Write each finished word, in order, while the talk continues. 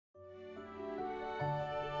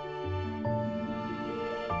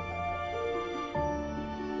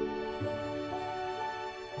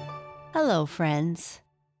Hello, friends,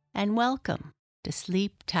 and welcome to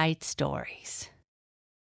Sleep Tight Stories,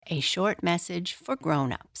 a short message for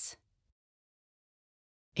grown-ups.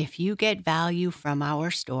 If you get value from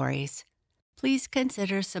our stories, please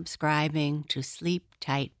consider subscribing to Sleep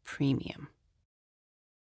Tight Premium.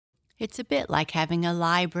 It's a bit like having a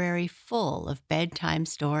library full of bedtime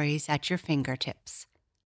stories at your fingertips.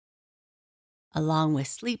 Along with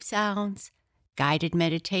sleep sounds, guided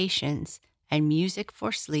meditations, and music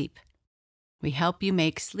for sleep, we help you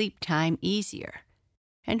make sleep time easier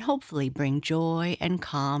and hopefully bring joy and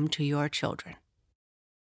calm to your children.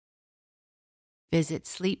 Visit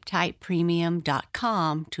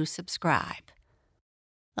sleeptightpremium.com to subscribe.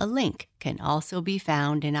 A link can also be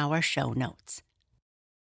found in our show notes.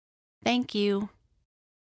 Thank you.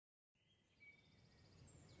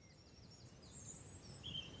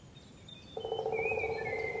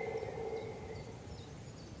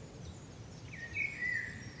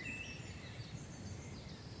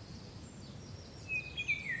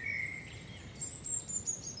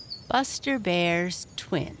 Buster Bear's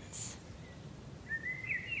Twins.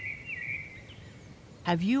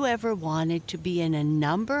 Have you ever wanted to be in a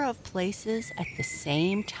number of places at the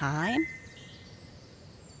same time?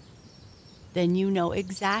 Then you know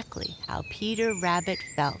exactly how Peter Rabbit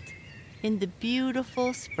felt in the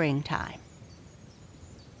beautiful springtime.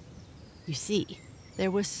 You see,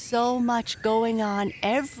 there was so much going on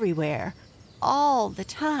everywhere, all the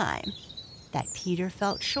time, that Peter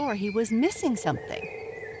felt sure he was missing something,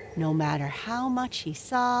 no matter how much he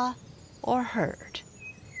saw or heard.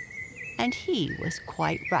 And he was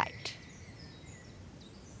quite right.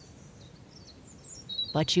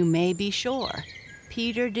 But you may be sure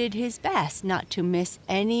Peter did his best not to miss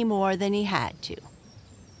any more than he had to.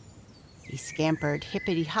 He scampered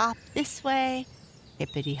hippity-hop this way,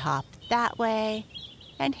 hippity-hop that way,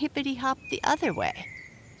 and hippity-hop the other way,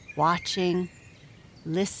 watching,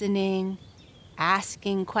 listening,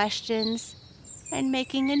 asking questions, and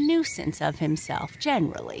making a nuisance of himself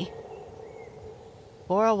generally.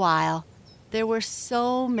 For a while, there were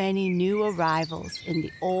so many new arrivals in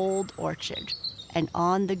the old orchard and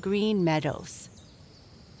on the green meadows.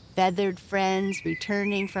 Feathered friends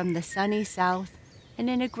returning from the sunny south and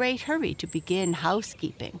in a great hurry to begin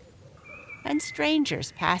housekeeping, and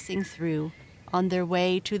strangers passing through on their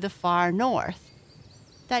way to the far north,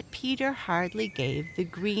 that Peter hardly gave the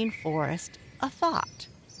green forest a thought.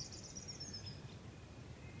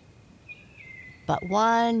 But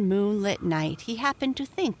one moonlit night he happened to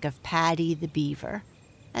think of Paddy the Beaver,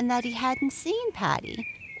 and that he hadn't seen Paddy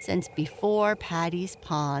since before Paddy's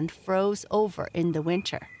pond froze over in the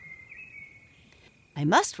winter. I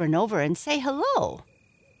must run over and say hello,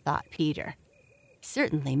 thought Peter.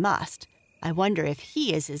 Certainly must. I wonder if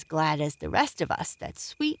he is as glad as the rest of us that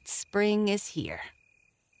sweet spring is here.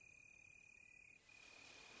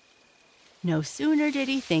 No sooner did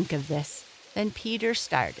he think of this than Peter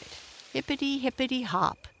started,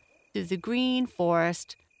 hippity-hippity-hop, through the green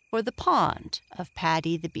forest for the pond of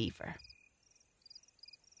Paddy the Beaver.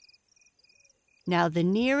 Now the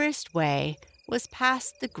nearest way was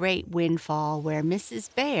past the great windfall where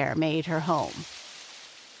Mrs. Bear made her home.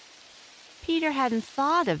 Peter hadn't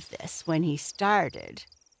thought of this when he started.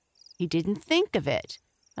 He didn't think of it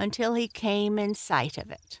until he came in sight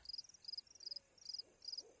of it.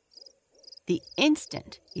 The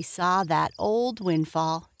instant he saw that old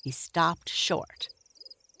windfall, he stopped short.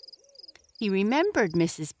 He remembered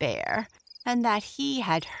Mrs. Bear and that he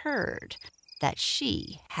had heard that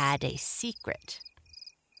she had a secret.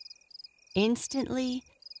 Instantly,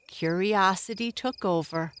 curiosity took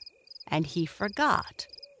over, and he forgot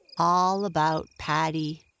all about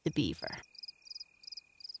Paddy the Beaver.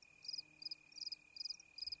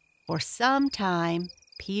 For some time,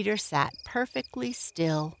 Peter sat perfectly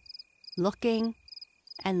still, looking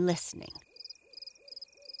and listening.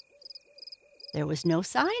 There was no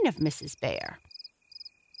sign of Mrs. Bear.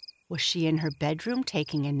 Was she in her bedroom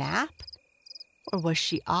taking a nap? Or was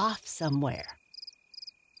she off somewhere?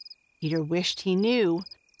 Peter wished he knew.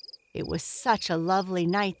 It was such a lovely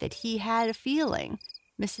night that he had a feeling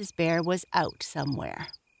Mrs. Bear was out somewhere.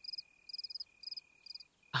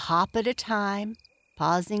 A hop at a time,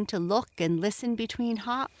 pausing to look and listen between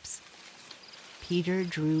hops, Peter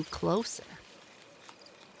drew closer.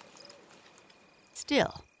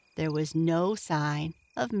 Still, there was no sign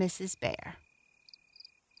of Mrs. Bear.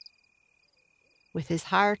 With his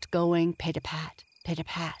heart going pit-a-pat,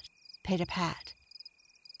 pit-a-pat, pit-a-pat,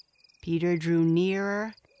 Peter drew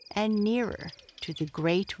nearer and nearer to the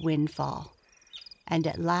great windfall, and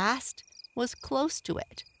at last was close to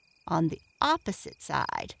it on the opposite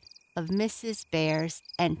side of Mrs. Bear's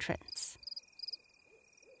entrance.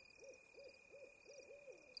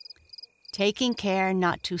 taking care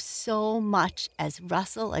not to so much as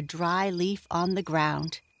rustle a dry leaf on the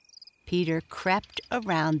ground. Peter crept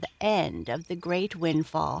around the end of the great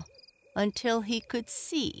windfall until he could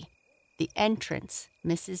see the entrance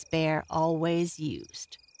Mrs. Bear always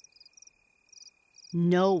used.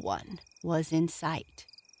 No one was in sight.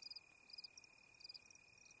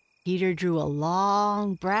 Peter drew a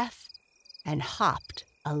long breath and hopped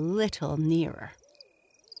a little nearer.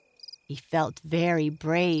 He felt very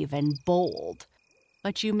brave and bold,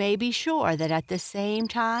 but you may be sure that at the same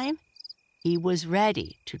time, he was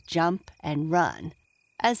ready to jump and run,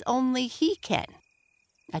 as only he can,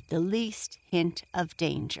 at the least hint of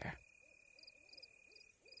danger.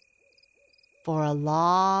 For a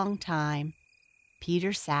long time,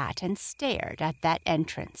 Peter sat and stared at that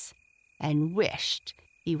entrance and wished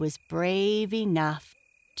he was brave enough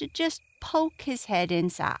to just poke his head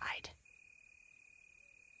inside.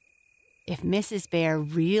 If Mrs. Bear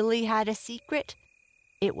really had a secret,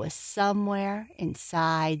 it was somewhere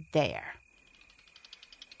inside there.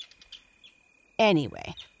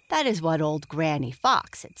 Anyway, that is what old Granny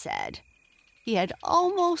Fox had said. He had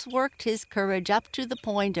almost worked his courage up to the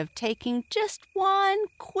point of taking just one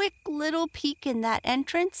quick little peek in that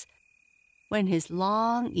entrance when his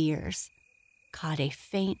long ears caught a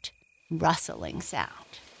faint rustling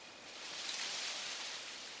sound.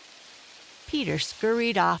 Peter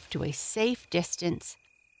scurried off to a safe distance,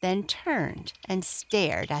 then turned and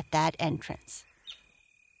stared at that entrance.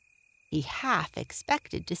 He half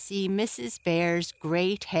expected to see Mrs. Bear's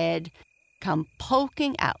great head come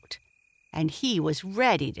poking out, and he was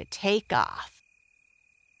ready to take off.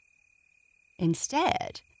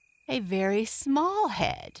 Instead, a very small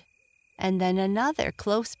head, and then another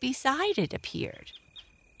close beside it appeared.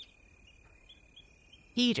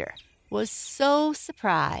 Peter was so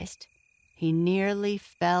surprised, he nearly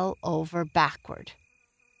fell over backward.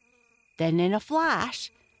 Then in a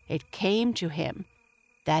flash, it came to him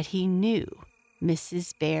that he knew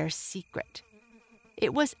Mrs. Bear's secret.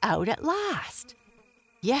 It was out at last.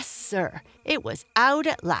 Yes, sir, it was out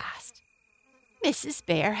at last. Mrs.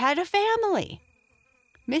 Bear had a family.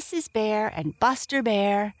 Mrs. Bear and Buster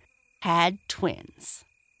Bear had twins.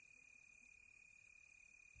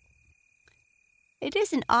 It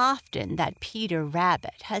isn't often that Peter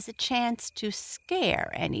Rabbit has a chance to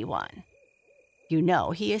scare anyone. You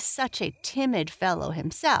know, he is such a timid fellow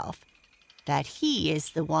himself that he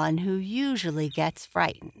is the one who usually gets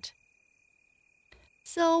frightened.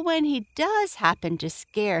 So when he does happen to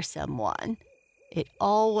scare someone, it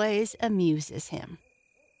always amuses him.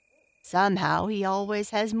 Somehow he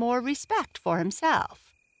always has more respect for himself.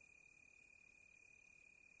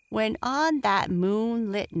 When on that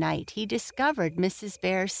moonlit night he discovered Mrs.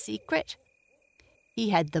 Bear's secret, he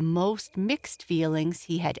had the most mixed feelings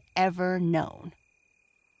he had ever known.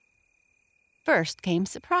 First came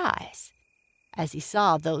surprise, as he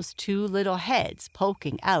saw those two little heads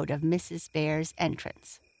poking out of Mrs. Bear's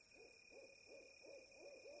entrance.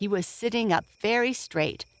 He was sitting up very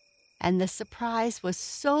straight, and the surprise was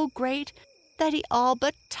so great that he all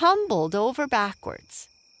but tumbled over backwards.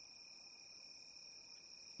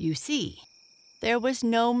 You see, there was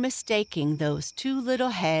no mistaking those two little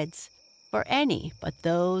heads for any but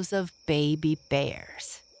those of baby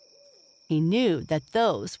bears. He knew that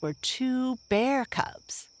those were two bear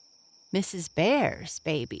cubs, Mrs. Bear's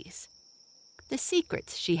babies, the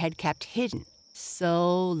secrets she had kept hidden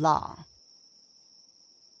so long.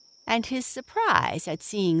 And his surprise at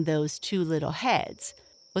seeing those two little heads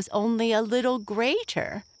was only a little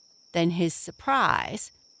greater than his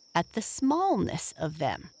surprise at the smallness of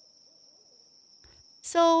them.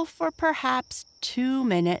 So for perhaps 2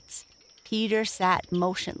 minutes, Peter sat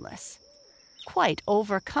motionless, quite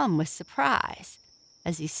overcome with surprise,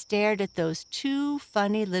 as he stared at those two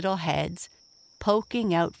funny little heads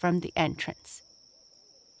poking out from the entrance.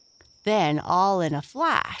 Then, all in a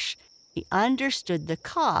flash, he understood the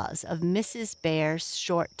cause of Mrs. Bear's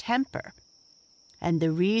short temper, and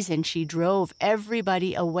the reason she drove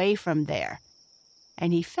everybody away from there,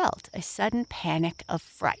 and he felt a sudden panic of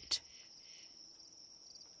fright.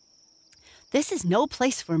 "This is no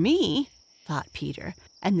place for me," thought Peter,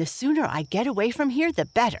 "and the sooner I get away from here, the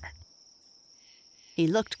better." He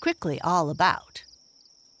looked quickly all about.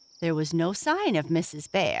 There was no sign of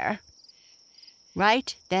Mrs. Bear.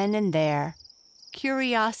 Right then and there,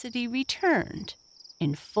 curiosity returned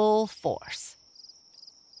in full force.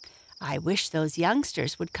 "I wish those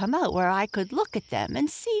youngsters would come out where I could look at them and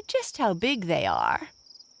see just how big they are,"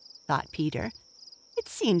 thought Peter. "It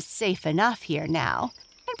seems safe enough here now,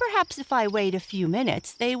 and perhaps if I wait a few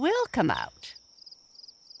minutes, they will come out."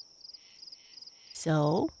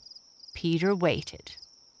 So Peter waited.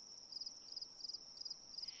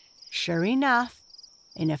 Sure enough,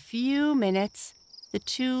 in a few minutes, the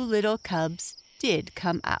two little cubs did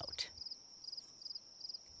come out.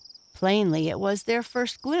 Plainly, it was their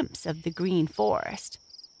first glimpse of the green forest,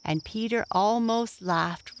 and Peter almost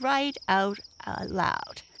laughed right out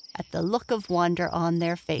loud at the look of wonder on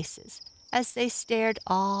their faces as they stared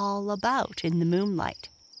all about in the moonlight.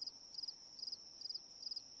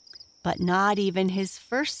 But not even his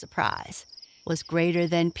first surprise was greater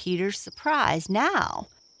than Peter's surprise now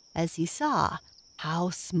as he saw how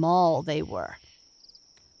small they were.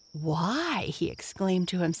 "Why," he exclaimed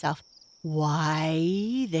to himself,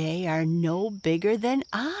 "why, they are no bigger than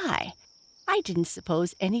I. I didn't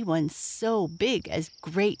suppose anyone so big as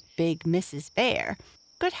great big Mrs. Bear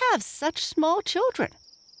could have such small children.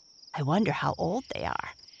 I wonder how old they are.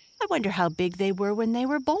 I wonder how big they were when they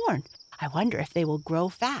were born. I wonder if they will grow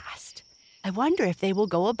fast. I wonder if they will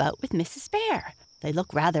go about with Mrs. Bear. They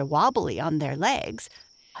look rather wobbly on their legs.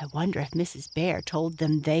 I wonder if Mrs. Bear told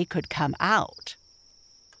them they could come out."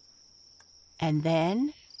 And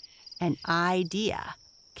then an idea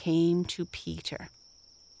came to Peter.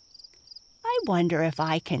 "I wonder if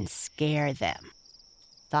I can scare them,"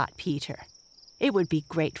 thought Peter. "It would be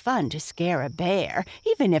great fun to scare a bear,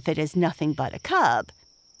 even if it is nothing but a cub,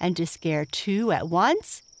 and to scare two at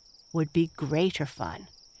once would be greater fun."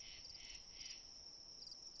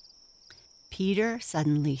 Peter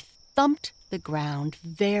suddenly thumped the ground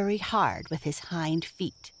very hard with his hind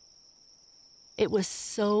feet. It was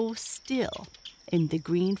so still in the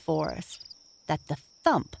green forest that the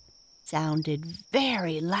thump sounded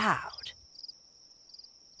very loud.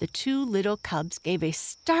 The two little cubs gave a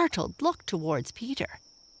startled look towards Peter.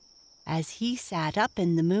 As he sat up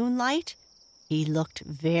in the moonlight, he looked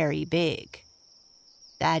very big.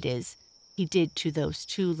 That is, he did to those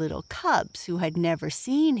two little cubs who had never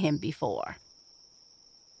seen him before.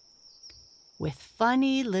 With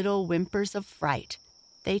funny little whimpers of fright,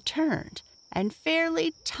 they turned and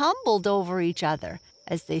fairly tumbled over each other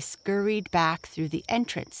as they scurried back through the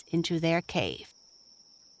entrance into their cave.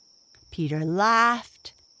 Peter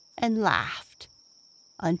laughed and laughed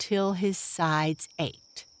until his sides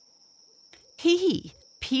ached. He,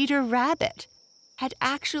 Peter Rabbit, had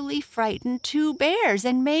actually frightened two bears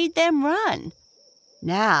and made them run.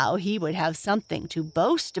 Now he would have something to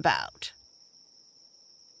boast about.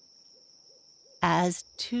 As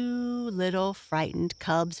two little frightened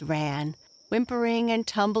cubs ran, whimpering and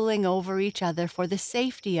tumbling over each other for the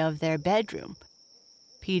safety of their bedroom,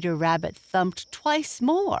 Peter Rabbit thumped twice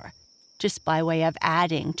more, just by way of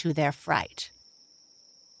adding to their fright.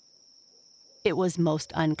 It was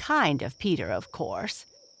most unkind of Peter, of course.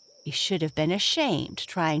 He should have been ashamed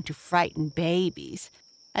trying to frighten babies,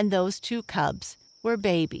 and those two cubs were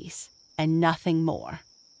babies and nothing more.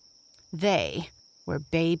 They were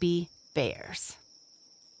baby bears.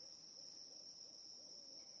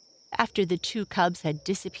 After the two cubs had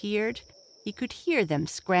disappeared, he could hear them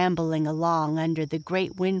scrambling along under the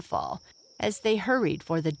great windfall as they hurried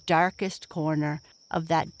for the darkest corner of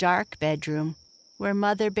that dark bedroom where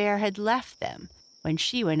Mother Bear had left them when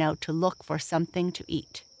she went out to look for something to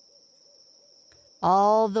eat.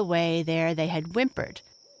 All the way there they had whimpered,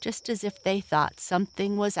 just as if they thought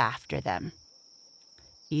something was after them.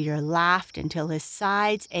 Peter laughed until his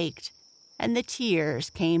sides ached and the tears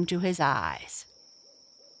came to his eyes.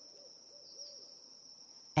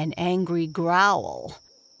 An angry growl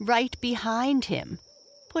right behind him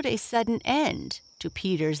put a sudden end to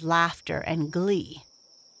Peter's laughter and glee.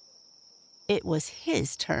 It was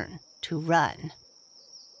his turn to run.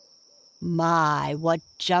 My, what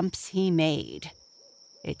jumps he made!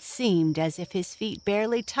 It seemed as if his feet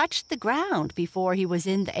barely touched the ground before he was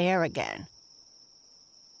in the air again.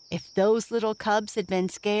 If those little cubs had been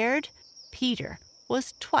scared, Peter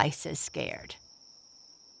was twice as scared.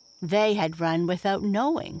 They had run without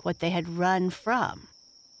knowing what they had run from.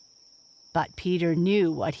 But Peter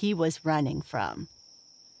knew what he was running from.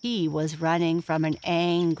 He was running from an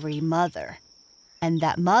angry mother, and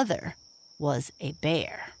that mother was a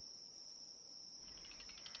bear.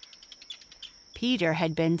 Peter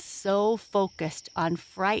had been so focused on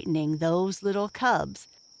frightening those little cubs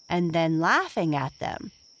and then laughing at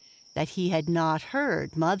them that he had not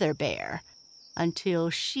heard Mother Bear until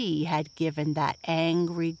she had given that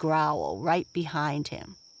angry growl right behind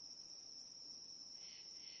him.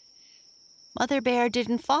 Mother Bear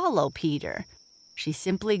didn't follow Peter. She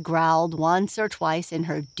simply growled once or twice in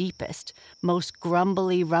her deepest, most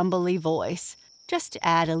grumbly-rumbly voice, just to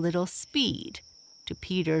add a little speed to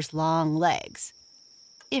Peter's long legs,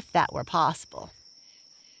 if that were possible.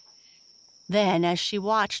 Then, as she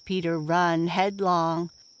watched Peter run headlong,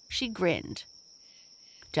 she grinned.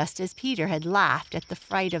 Just as Peter had laughed at the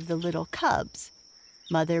fright of the little cubs,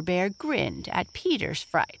 Mother Bear grinned at Peter's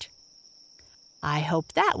fright. "I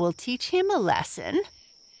hope that will teach him a lesson,"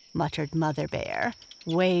 muttered Mother Bear,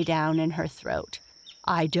 way down in her throat.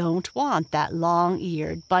 "I don't want that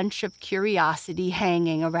long-eared bunch of curiosity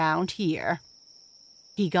hanging around here.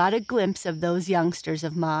 He got a glimpse of those youngsters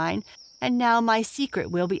of mine, and now my secret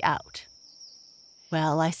will be out.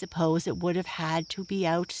 Well, I suppose it would have had to be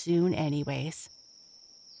out soon anyways."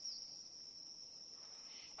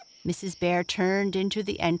 Mrs. Bear turned into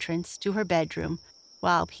the entrance to her bedroom,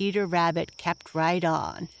 while Peter Rabbit kept right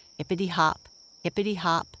on, hippity-hop,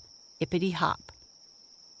 hippity-hop, hippity-hop.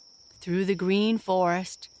 Through the green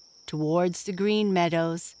forest, towards the green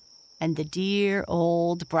meadows, and the dear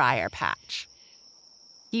old briar patch.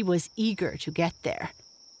 He was eager to get there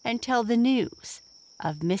and tell the news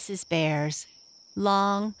of Mrs. Bear's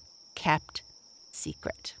long-kept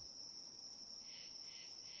secret.